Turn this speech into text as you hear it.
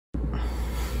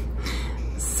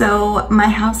So my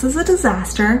house is a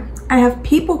disaster. I have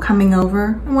people coming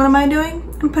over, and what am I doing?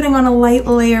 I'm putting on a light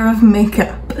layer of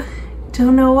makeup.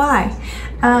 Don't know why.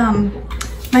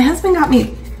 My husband got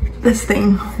me this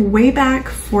thing way back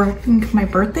for, I think, my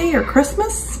birthday or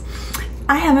Christmas.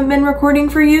 I haven't been recording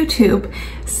for YouTube,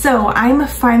 so I'm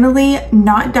finally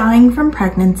not dying from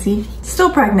pregnancy. Still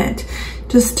pregnant,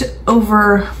 just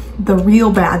over the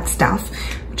real bad stuff,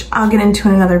 which I'll get into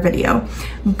in another video.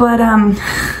 But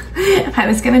I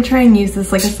was gonna try and use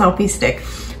this like a selfie stick.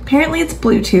 Apparently it's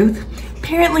Bluetooth.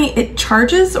 Apparently it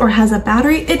charges or has a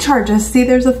battery. It charges. See,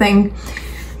 there's a thing.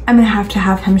 I'm gonna have to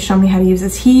have him show me how to use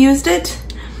this. He used it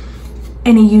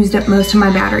and he used up most of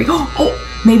my battery.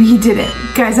 Oh, maybe he didn't.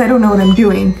 Guys, I don't know what I'm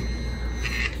doing.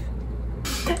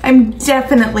 I'm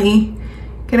definitely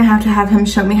gonna have him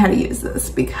show me how to use this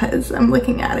because I'm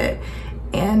looking at it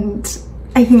and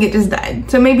I think it just died.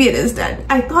 So maybe it is dead.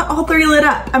 I thought all three lit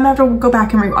up. I'm gonna have to go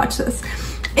back and rewatch this.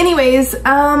 Anyways,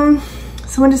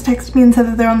 someone just texted me and said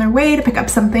that they're on their way to pick up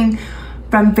something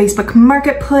from Facebook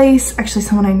Marketplace. Actually,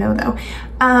 someone I know though.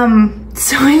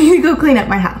 So I need to go clean up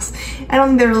my house. I don't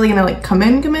think they're really gonna like come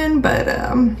in, but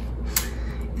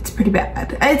it's pretty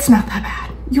bad. It's not that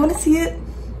bad. You wanna see it?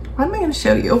 What am I gonna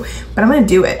show you? But I'm gonna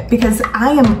do it because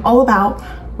I am all about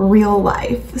real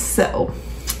life. So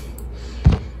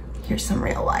here's some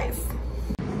real life.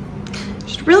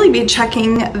 Should really be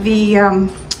checking the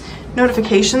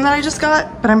notification that I just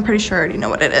got, but I'm pretty sure I already know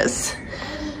what it is.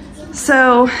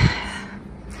 So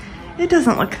it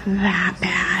doesn't look that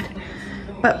bad,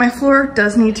 but my floor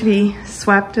does need to be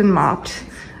swept and mopped.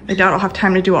 I doubt I'll have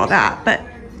time to do all that, but,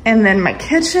 and then my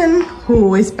kitchen,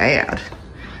 ooh, is bad.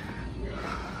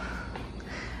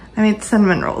 I made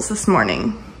cinnamon rolls this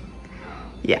morning.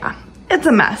 Yeah, it's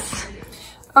a mess.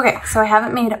 Okay, so I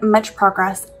haven't made much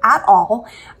progress at all.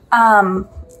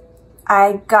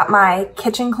 I got my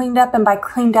kitchen cleaned up, and by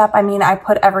cleaned up, I mean I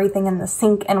put everything in the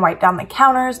sink and wiped down the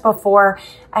counters before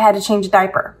I had to change a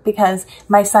diaper because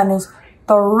my son is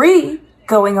 3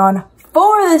 going on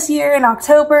 4 this year in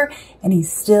October, and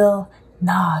he's still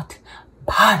not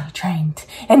potty trained.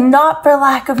 And not for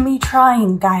lack of me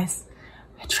trying, guys.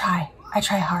 I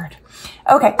try hard.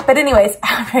 Okay, but anyways,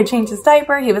 after I changed his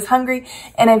diaper, he was hungry,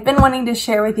 and I've been wanting to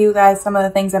share with you guys some of the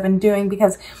things I've been doing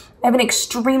because I'm an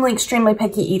extremely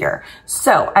picky eater.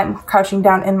 So I'm crouching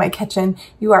down in my kitchen.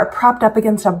 You are propped up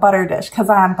against a butter dish because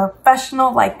I am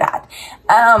professional like that.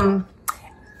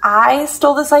 I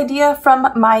stole this idea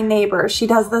from my neighbor. She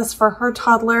does this for her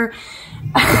toddler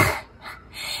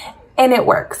and it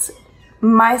works.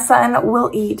 My son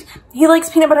will eat, he likes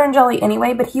peanut butter and jelly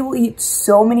anyway, but he will eat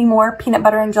so many more peanut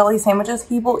butter and jelly sandwiches.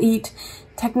 He will eat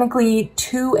technically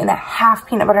 2.5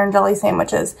 peanut butter and jelly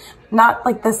sandwiches. Not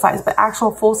like this size, but actual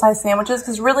full-size sandwiches,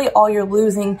 because really all you're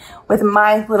losing with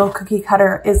my little cookie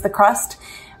cutter is the crust.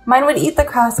 Mine would eat the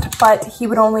crust, but he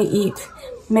would only eat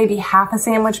maybe half a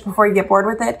sandwich before you get bored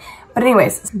with it. But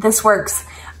anyways, this works.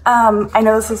 I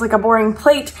know this is like a boring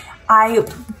plate. I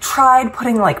tried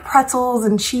putting like pretzels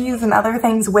and cheese and other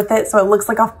things with it so it looks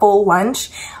like a full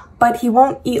lunch, but he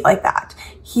won't eat like that.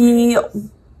 He,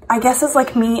 I guess, is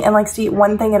like me and likes to eat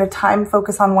one thing at a time,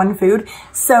 focus on one food.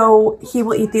 So he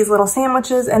will eat these little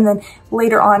sandwiches, and then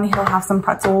later on he'll have some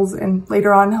pretzels, and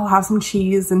later on he'll have some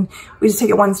cheese, and we just take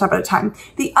it one step at a time.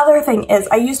 The other thing is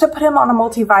I used to put him on a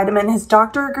multivitamin. His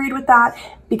doctor agreed with that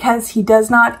because he does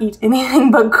not eat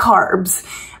anything but carbs.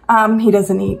 He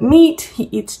doesn't eat meat, he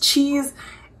eats cheese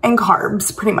and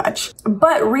carbs pretty much.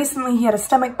 But recently he had a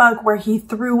stomach bug where he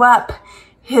threw up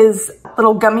his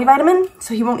little gummy vitamin,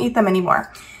 so he won't eat them anymore.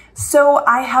 So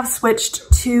I have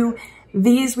switched to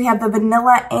these. We have the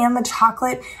vanilla and the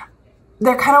chocolate.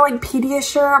 They're kind of like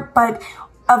Pediasure, but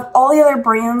of all the other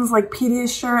brands like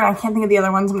Pediasure, and I can't think of the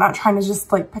other ones, I'm not trying to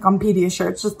just like pick on Pediasure,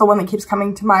 it's just the one that keeps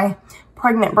coming to my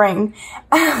pregnant brain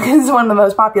because it's one of the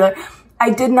most popular. I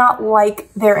did not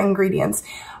like their ingredients.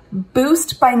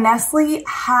 Boost by Nestle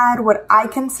had what I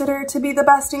consider to be the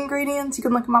best ingredients. You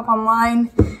can look them up online.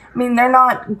 I mean, they're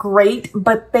not great,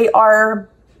 but they are,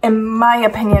 in my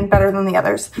opinion, better than the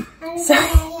others. So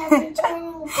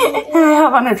I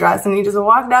have on a dress and he just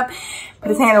walked up, put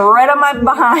his hand right on my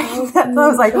behind. So I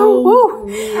was like, ooh.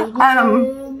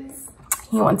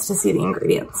 He wants to see the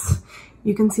ingredients.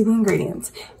 You can see the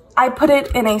ingredients. I put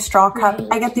it in a straw cup.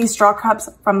 I get these straw cups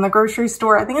from the grocery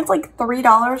store. I think it's like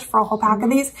 $3 for a whole pack of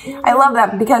these. I love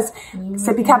them because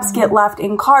sippy cups get left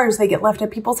in cars. They get left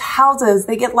at people's houses.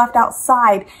 They get left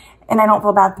outside. And I don't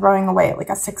feel bad throwing away like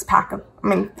a 6-pack of, I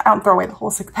mean, I don't throw away the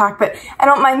whole 6-pack, but I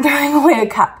don't mind throwing away a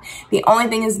cup. The only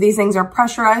thing is these things are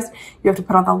pressurized. You have to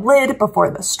put on the lid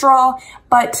before the straw,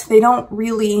 but they don't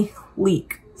really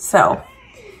leak. So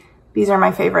These are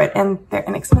my favorite and they're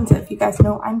inexpensive. You guys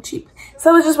know I'm cheap. So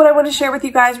that was just what I wanted to share with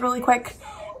you guys really quick.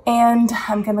 And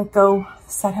I'm gonna go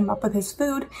set him up with his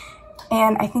food.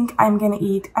 And I think I'm gonna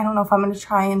eat. I don't know if I'm gonna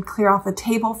try and clear off the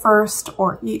table first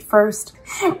or eat first.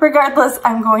 Regardless,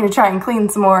 I'm going to try and clean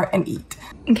some more and eat.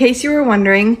 In case you were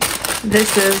wondering,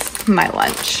 this is my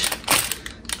lunch.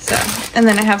 So, and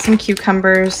then I have some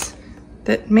cucumbers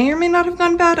that may or may not have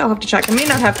gone bad. I'll have to check. I may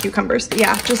not have cucumbers.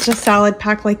 Yeah, just a salad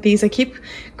pack like these. I keep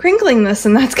crinkling this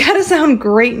and that's gotta sound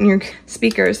great in your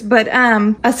speakers. But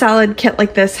a salad kit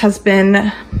like this has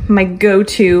been my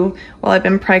go-to while I've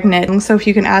been pregnant. So if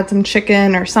you can add some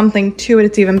chicken or something to it,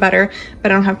 it's even better.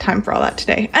 But I don't have time for all that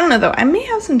today. I don't know though. I may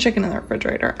have some chicken in the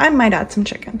refrigerator. I might add some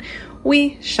chicken.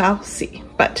 We shall see.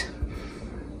 But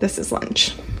this is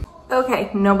lunch. Okay,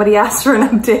 nobody asked for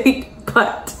an update,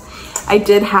 but I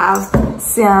did have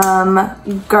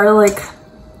some garlic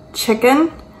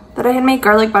chicken that I had made,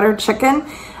 garlic butter chicken.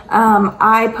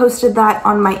 I posted that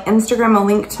on my Instagram, a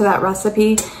link to that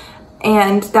recipe.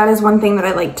 And that is one thing that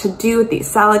I like to do with these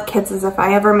salad kits is if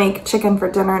I ever make chicken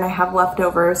for dinner and I have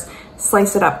leftovers,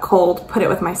 slice it up cold, put it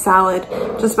with my salad.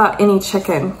 Just about any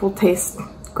chicken will taste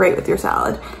great with your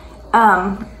salad.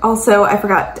 Also,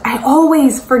 I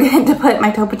always forget to put my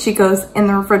Topo Chicos in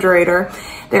the refrigerator.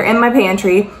 They're in my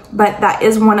pantry, but that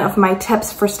is one of my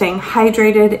tips for staying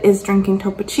hydrated is drinking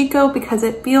Topo Chico because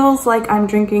it feels like I'm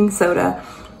drinking soda,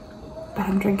 but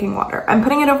I'm drinking water. I'm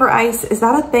putting it over ice. Is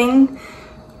that a thing?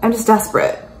 I'm just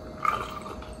desperate.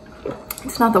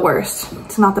 It's not the worst.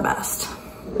 It's not the best.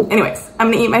 Anyways, I'm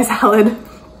gonna eat my salad.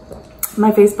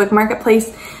 My Facebook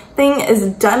Marketplace thing is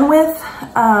done with.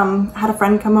 Had a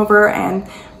friend come over and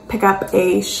pick up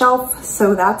a shelf,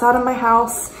 so that's out of my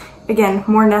house. Again,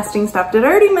 more nesting stuff. Did I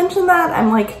already mention that?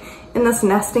 I'm like in this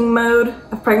nesting mode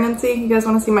of pregnancy. You guys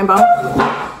wanna see my bump?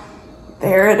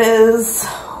 There it is.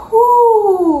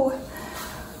 Woo!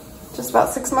 Just about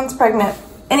 6 months pregnant.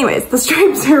 Anyways, the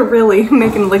stripes are really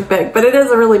making it look big, but it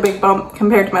is a really big bump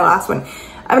compared to my last one.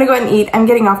 I'm gonna go ahead and eat. I'm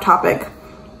getting off topic.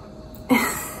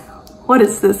 What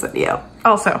is this video?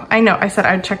 Also, I know I said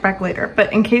I'd check back later,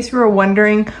 but in case you were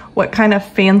wondering what kind of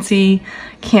fancy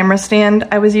camera stand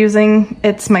I was using,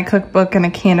 it's my cookbook and a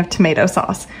can of tomato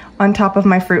sauce on top of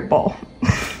my fruit bowl.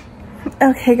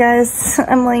 Okay guys,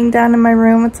 I'm laying down in my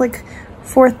room. It's like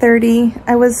 4:30.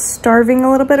 I was starving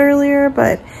a little bit earlier,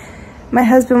 but my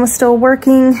husband was still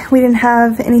working. We didn't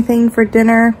have anything for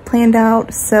dinner planned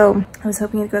out, so I was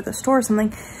hoping to go to the store or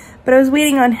something. But I was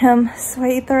waiting on him, so I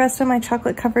ate the rest of my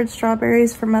chocolate-covered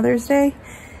strawberries for Mother's Day.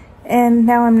 And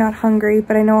now I'm not hungry,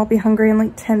 but I know I'll be hungry in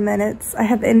like 10 minutes. I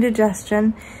have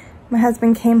indigestion. My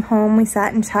husband came home, we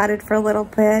sat and chatted for a little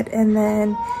bit, and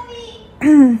then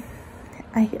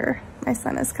I hear my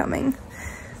son is coming.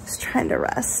 Just trying to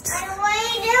rest. What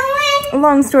are you doing?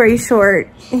 Long story short,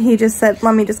 he just said,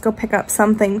 let me just go pick up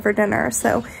something for dinner.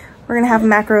 So we're gonna have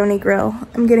macaroni grill.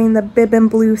 I'm getting the bib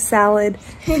and blue salad,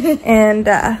 and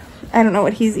I don't know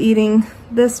what he's eating.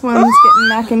 This one's getting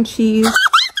mac and cheese.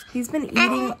 He's been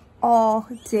eating all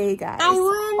day, guys.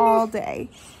 All day.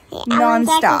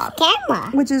 Non-stop.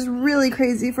 Which is really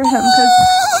crazy for him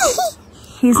because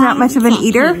he's not much of an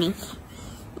eater.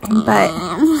 But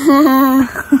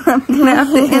I'm gonna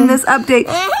have to end this update.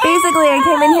 Basically, I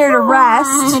came in here to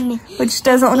rest, which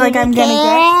doesn't look like I'm gonna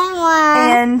get,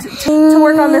 and to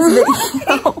work on this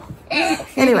video.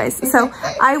 Anyways, so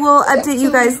I will update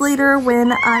you guys later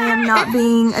when I am not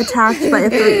being attacked by a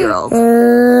 3-year-old.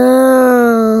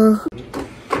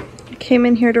 Came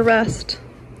in here to rest,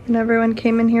 and everyone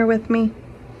came in here with me.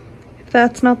 If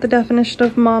that's not the definition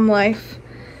of mom life,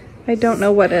 I don't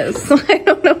know what is. I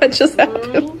don't know what just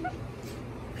happened.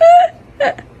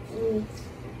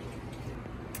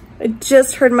 I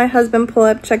just heard my husband pull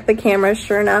up, check the camera.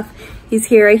 Sure enough, he's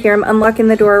here. I hear him unlocking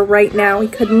the door right now. He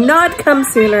could not come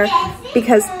sooner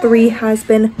because 3 has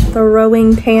been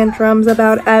throwing tantrums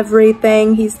about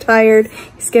everything. He's tired.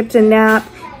 He skipped a nap.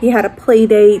 He had a play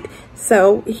date.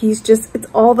 So he's just, it's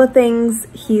all the things.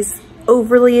 He's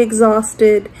overly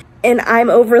exhausted and I'm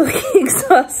overly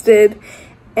exhausted.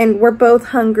 And we're both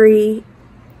hungry.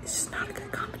 It's just not a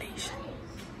good combination.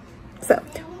 So,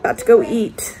 about to go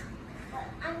eat.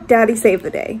 Daddy saved the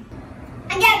day.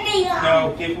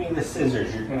 No, give me the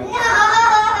scissors. You're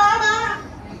gonna...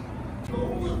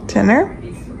 Dinner?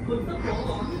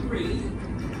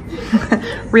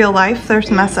 Real life,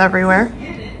 there's mess everywhere.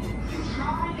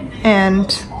 And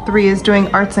 3 is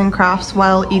doing arts and crafts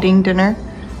while eating dinner.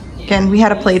 Again, we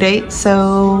had a play date,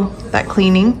 so that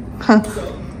cleaning.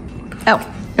 Oh,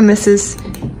 and this is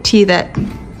tea that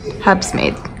Hubs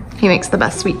made. He makes the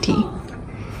best sweet tea.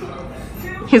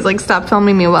 He's like, stop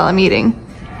filming me while I'm eating.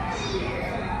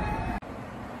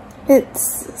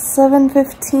 It's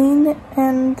 7:15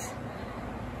 and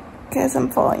guys, I'm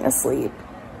falling asleep.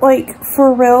 Like,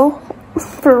 for real,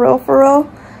 for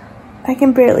real, I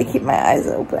can barely keep my eyes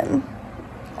open.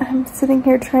 I'm sitting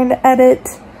here trying to edit.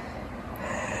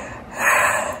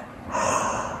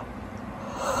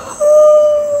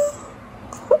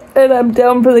 And I'm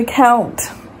down for the count.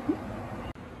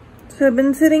 So I've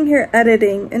been sitting here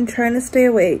editing and trying to stay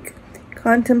awake,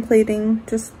 contemplating,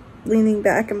 just leaning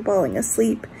back and falling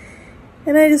asleep.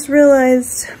 And I just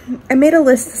realized I made a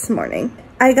list this morning.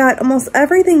 I got almost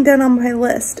everything done on my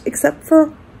list except for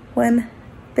one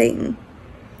thing: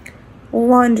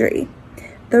 laundry.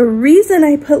 The reason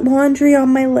I put laundry on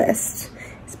my list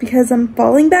is because I'm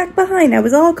falling back behind. I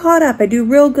was all caught up. I do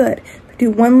real good. I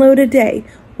do 1 load a day.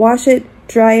 Wash it,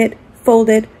 dry it, fold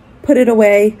it, put it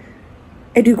away.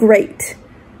 I do great.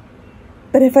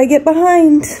 But if I get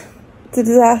behind, it's a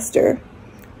disaster.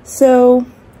 So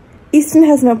Easton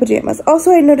has no pajamas.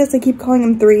 Also, I noticed I keep calling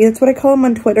him 3. That's what I call him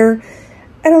on Twitter.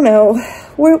 I don't know.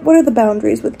 What are the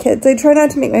boundaries with kids? I try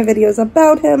not to make my videos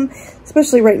about him,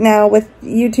 especially right now with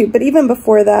YouTube. But even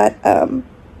before that,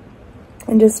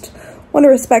 I just want to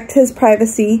respect his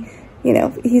privacy. You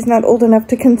know, he's not old enough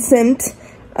to consent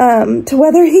to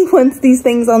whether he wants these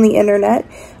things on the internet.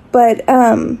 But,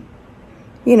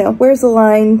 you know, where's the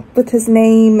line with his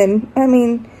name? And, I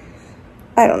mean,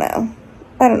 I don't know.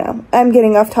 I'm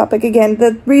getting off topic again.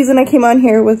 The reason I came on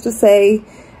here was to say,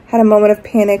 had a moment of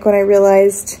panic when I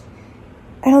realized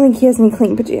I don't think he has any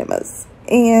clean pajamas.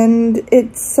 And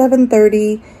it's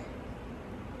 7:30.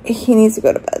 He needs to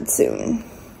go to bed soon.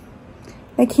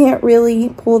 I can't really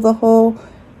pull the whole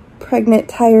pregnant,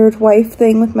 tired wife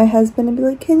thing with my husband and be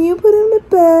like, can you put him to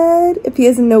bed? If he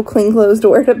has no clean clothes to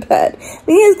wear to bed. I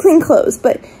mean, he has clean clothes,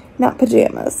 but not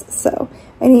pajamas. So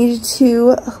I need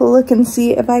to look and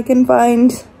see if I can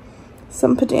find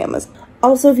some pajamas.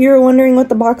 Also, if you were wondering what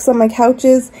the box on my couch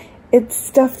is, it's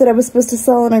stuff that I was supposed to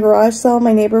sell in a garage sale.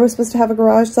 My neighbor was supposed to have a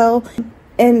garage sale,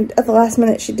 and at the last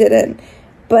minute she didn't.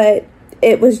 But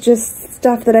it was just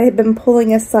stuff that I had been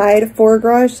pulling aside for a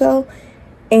garage sale.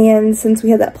 And since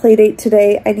we had that play date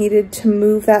today, I needed to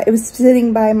move that. It was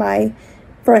sitting by my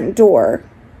front door.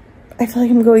 I feel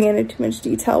like I'm going into too much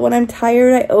detail. When I'm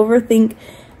tired, I overthink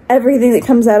everything that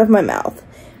comes out of my mouth.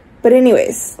 But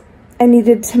anyways, I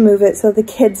needed to move it so the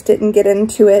kids didn't get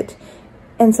into it.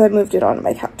 And so I moved it onto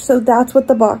my couch. So that's what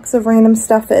the box of random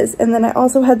stuff is. And then I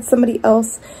also had somebody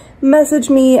else message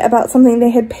me about something they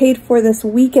had paid for this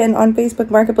weekend on Facebook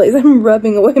Marketplace. I'm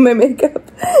rubbing away my makeup.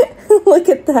 Look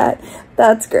at that.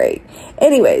 That's great.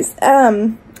 Anyways,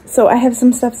 so I have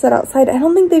some stuff set outside. I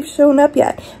don't think they've shown up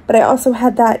yet, but I also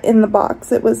had that in the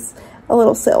box. It was a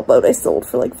little sailboat I sold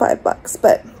for like $5,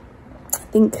 but I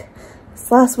think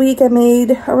this last week I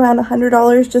made around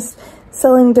 $100 just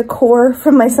selling decor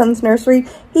from my son's nursery.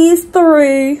 He's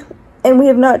 3 and we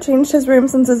have not changed his room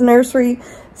since his nursery.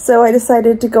 So I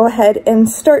decided to go ahead and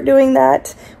start doing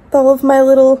that with all of my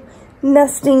little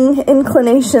nesting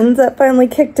inclinations that finally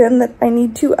kicked in that I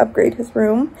need to upgrade his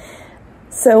room.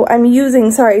 So I'm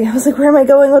using, sorry, I was like, where am I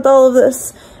going with all of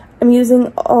this? I'm using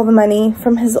all the money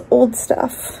from his old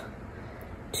stuff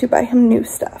to buy him new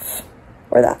stuff,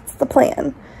 or that's the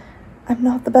plan. I'm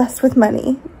not the best with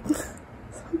money,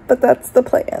 but that's the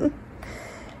plan.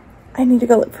 I need to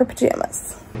go look for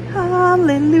pajamas.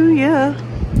 Hallelujah.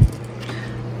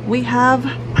 We have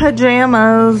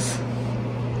pajamas.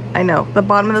 I know, the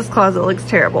bottom of this closet looks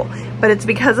terrible, but it's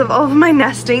because of all of my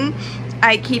nesting.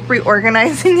 I keep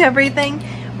reorganizing everything,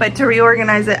 but to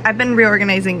reorganize it, I've been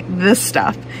reorganizing this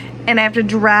stuff, and I have to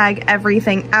drag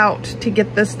everything out to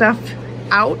get this stuff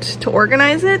out to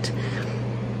organize it,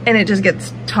 and it just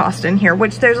gets tossed in here,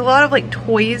 which there's a lot of like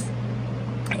toys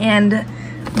and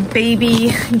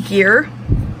baby gear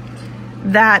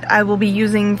that I will be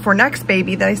using for next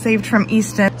baby that I saved from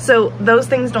Easton. So those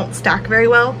things don't stack very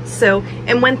well. So,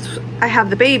 and once I have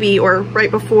the baby, or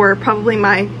right before probably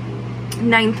my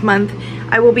 9th month,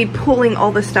 I will be pulling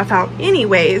all this stuff out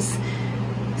anyways.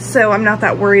 So I'm not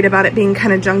that worried about it being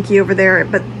kind of junky over there,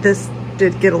 but this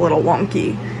did get a little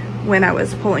wonky when I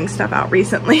was pulling stuff out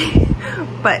recently.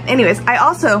 But anyways, I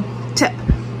also, tip,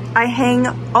 I hang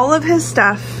all of his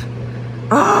stuff.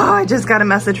 Oh, I just got a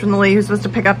message from the lady who's supposed to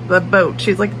pick up the boat.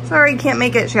 She's like, sorry, can't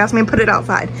make it. She asked me to put it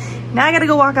outside. Now I gotta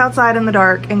go walk outside in the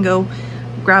dark and go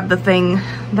grab the thing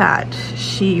that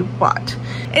she bought.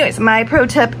 Anyways, my pro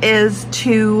tip is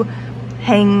to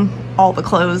hang all the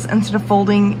clothes instead of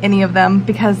folding any of them,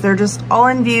 because they're just all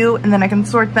in view, and then I can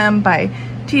sort them by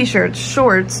t-shirts,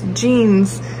 shorts,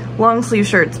 jeans, long sleeve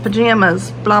shirts,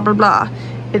 pajamas, blah, blah, blah.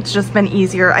 It's just been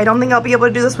easier. I don't think I'll be able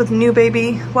to do this with new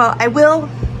baby. Well, I will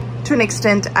to an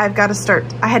extent, I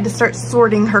had to start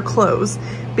sorting her clothes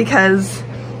because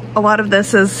a lot of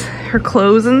this is her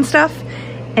clothes and stuff,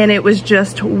 and it was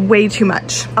just way too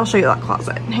much. I'll show you that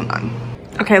closet, hang on.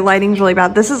 Okay, lighting's really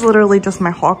bad. This is literally just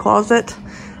my hall closet,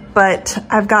 but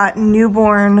I've got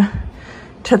newborn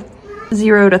to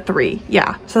 0 to 3.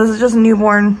 Yeah, so this is just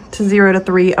newborn to 0 to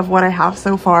 3 of what I have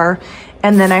so far.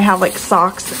 And then I have like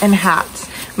socks and hats.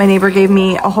 My neighbor gave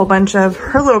me a whole bunch of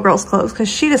her little girl's clothes because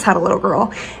she just had a little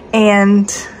girl. And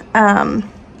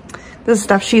this is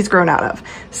stuff she's grown out of.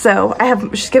 So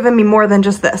she's given me more than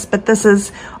just this, but this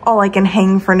is all I can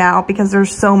hang for now because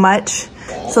there's so much.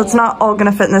 So it's not all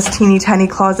gonna fit in this teeny tiny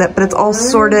closet, but it's all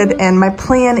sorted, and my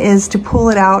plan is to pull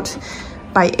it out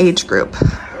by age group.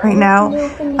 Right now,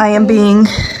 I am being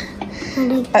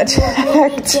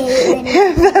attacked.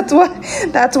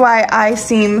 That's why I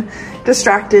seem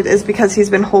distracted, is because he's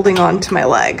been holding on to my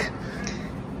leg.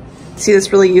 See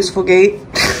this really useful gate?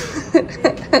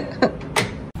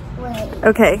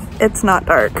 Okay, it's not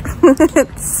dark.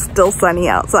 It's still sunny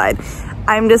outside.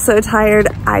 I'm just so tired,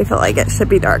 I feel like it should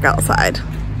be dark outside.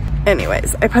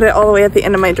 Anyways, I put it all the way at the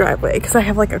end of my driveway because I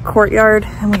have like a courtyard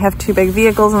and we have 2 big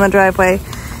vehicles in the driveway,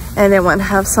 and I didn't want to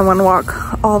have someone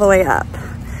walk all the way up.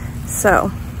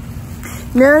 So,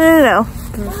 no.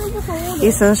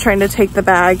 Ethan's trying to take the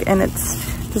bag, and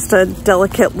it's just a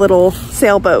delicate little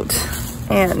sailboat,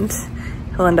 and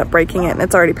he'll end up breaking it, and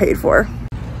it's already paid for.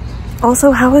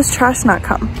 Also, how has trash not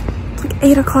come? It's like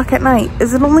 8 o'clock at night.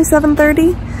 Is it only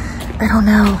 7:30? I don't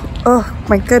know. Oh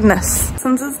my goodness.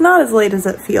 Since it's not as late as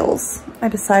it feels, I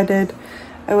decided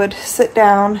I would sit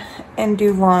down and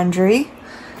do laundry,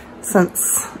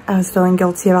 since I was feeling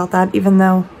guilty about that, even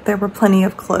though there were plenty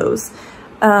of clothes.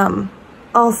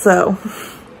 Also,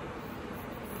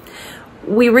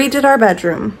 we redid our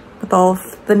bedroom with all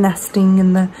of the nesting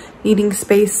and the needing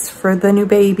space for the new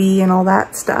baby and all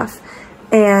that stuff.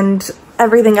 And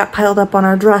everything got piled up on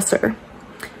our dresser.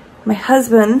 My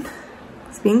husband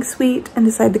was being sweet and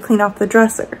decided to clean off the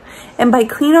dresser. And by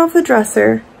clean off the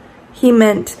dresser, he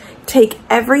meant take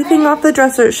everything off the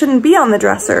dresser, it shouldn't be on the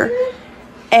dresser,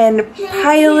 and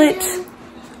pile it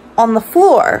on the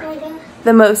floor.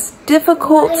 The most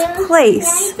difficult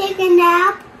place Can I take a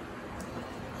nap?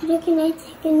 Can I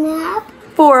take a nap?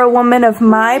 for a woman of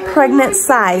my pregnant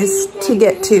size to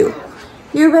get to.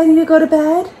 You ready to go to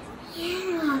bed?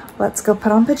 Yeah. Let's go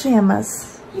put on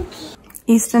pajamas.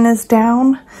 Easton is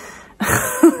down,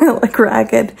 like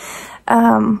ragged.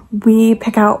 We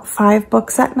pick out 5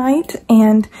 books at night,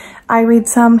 and I read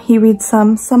some, he reads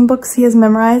some. Some books he has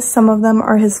memorized, some of them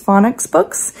are his phonics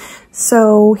books.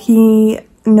 So he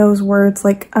knows words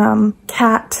like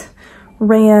cat,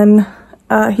 ran.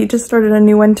 He just started a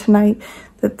new one tonight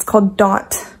that's called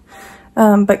Dot.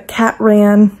 But cat,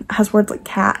 ran has words like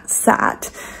cat,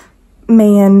 sat,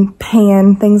 man,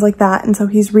 pan, things like that. And so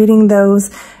he's reading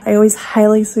those. I always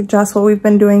highly suggest what we've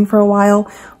been doing for a while,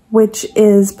 which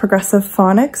is Progressive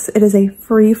Phonics. It is a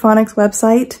free phonics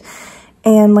website.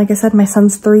 And like I said, my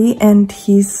son's 3 and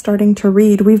he's starting to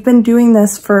read. We've been doing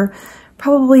this for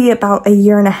probably about 1.5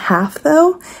 years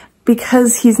though,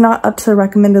 because he's not up to the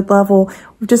recommended level.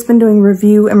 We've just been doing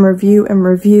review and review and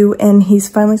review, and he's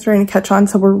finally starting to catch on.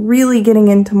 So we're really getting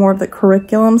into more of the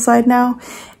curriculum side now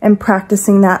and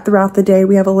practicing that throughout the day.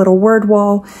 We have a little word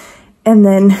wall and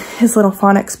then his little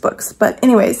phonics books. But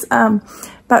anyways,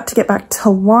 about to get back to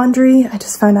laundry. I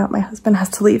just found out my husband has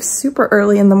to leave super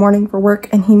early in the morning for work,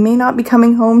 and he may not be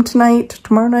coming home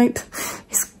tomorrow night.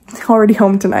 He's already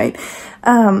home tonight.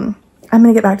 I'm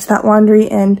gonna get back to that laundry,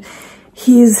 and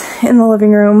he's in the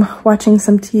living room watching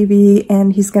some TV,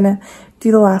 and he's gonna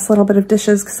do the last little bit of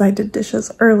dishes because I did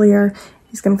dishes earlier.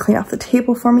 He's gonna clean off the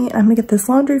table for me, and I'm gonna get this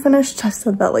laundry finished. I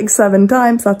said that like 7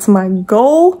 times. That's my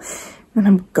goal, and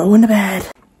I'm going to bed.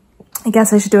 I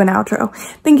guess I should do an outro.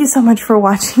 Thank you so much for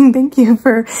watching. Thank you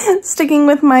for sticking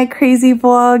with my crazy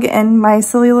vlog and my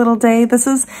silly little day. This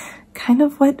is kind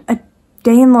of what a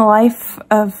day in the life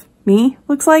of me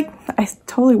looks like. I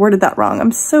totally worded that wrong.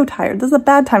 I'm so tired. This is a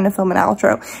bad time to film an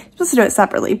outro. I'm supposed to do it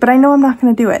separately, but I know I'm not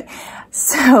going to do it.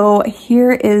 So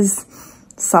here is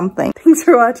something. Thanks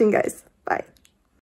for watching, guys.